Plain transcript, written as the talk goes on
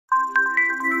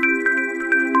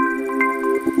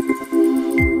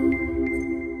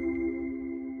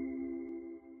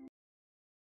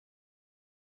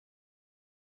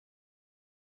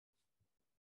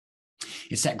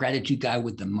It's that gratitude guy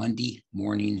with the Monday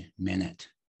morning minute.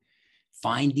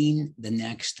 Finding the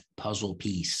next puzzle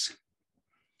piece.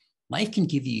 Life can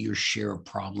give you your share of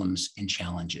problems and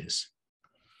challenges.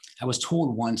 I was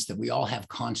told once that we all have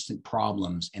constant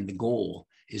problems, and the goal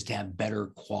is to have better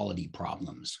quality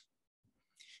problems.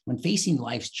 When facing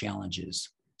life's challenges,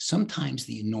 sometimes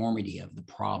the enormity of the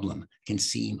problem can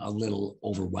seem a little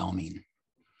overwhelming.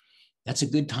 That's a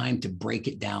good time to break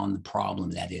it down, the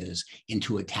problem that is,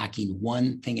 into attacking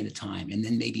one thing at a time, and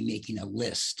then maybe making a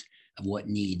list of what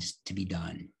needs to be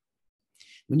done.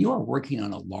 When you are working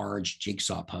on a large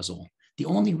jigsaw puzzle, the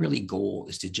only really goal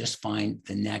is to just find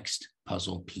the next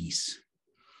puzzle piece.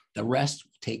 The rest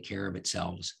will take care of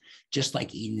itself, just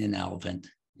like eating an elephant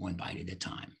one bite at a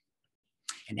time.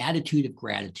 An attitude of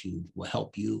gratitude will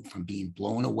help you from being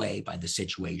blown away by the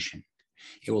situation.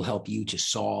 It will help you to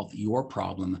solve your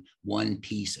problem one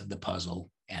piece of the puzzle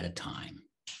at a time.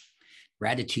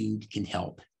 Gratitude can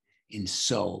help in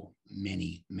so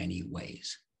many, many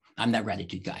ways. I'm that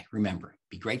gratitude guy. Remember,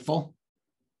 be grateful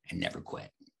and never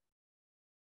quit.